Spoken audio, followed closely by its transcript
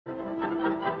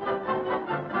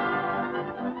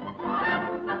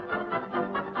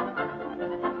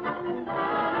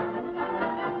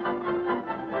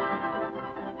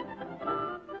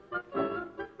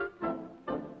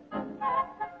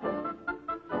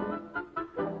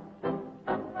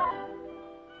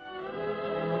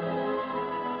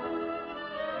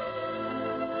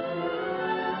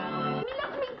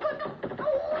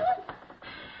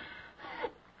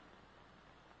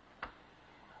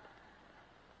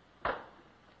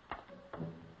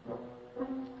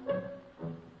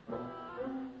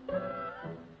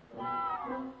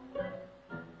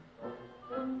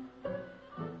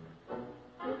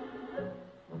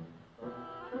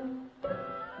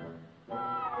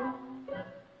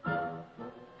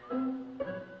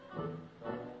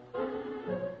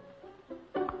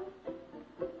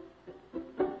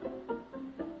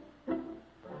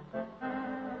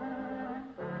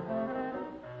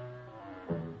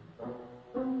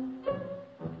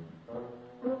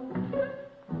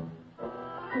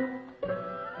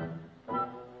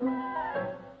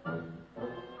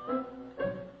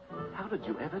did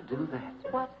you ever do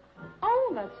that? What?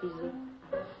 Oh, that's easy.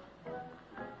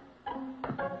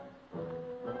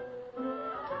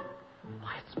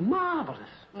 Why, it's marvelous.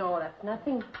 No, that's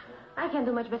nothing. I can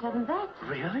do much better than that.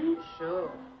 Really?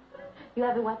 Sure. You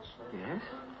have a watch? Yes.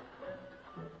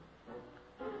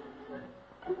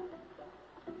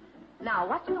 Now,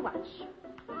 what's your watch?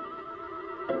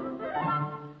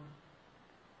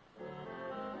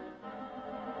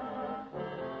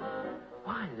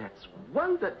 Why, that's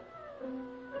wonder...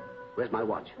 Where's my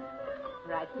watch?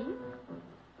 Right here.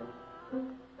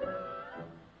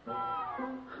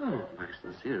 Oh, my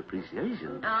sincere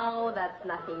appreciation. Oh, that's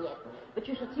nothing yet. But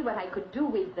you should see what I could do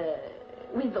with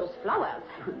those flowers.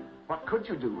 What could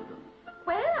you do with them?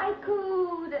 Well,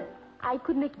 I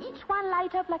could make each one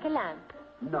light up like a lamp.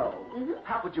 No.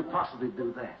 How could you possibly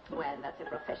do that? Well, that's a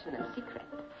professional secret.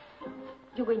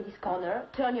 You go in this corner,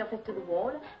 turn your face to the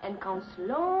wall, and count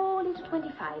slowly to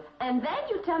 25. And then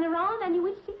you turn around and you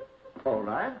will see. All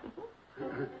right.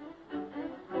 1,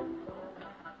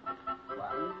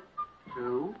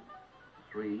 2,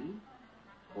 3,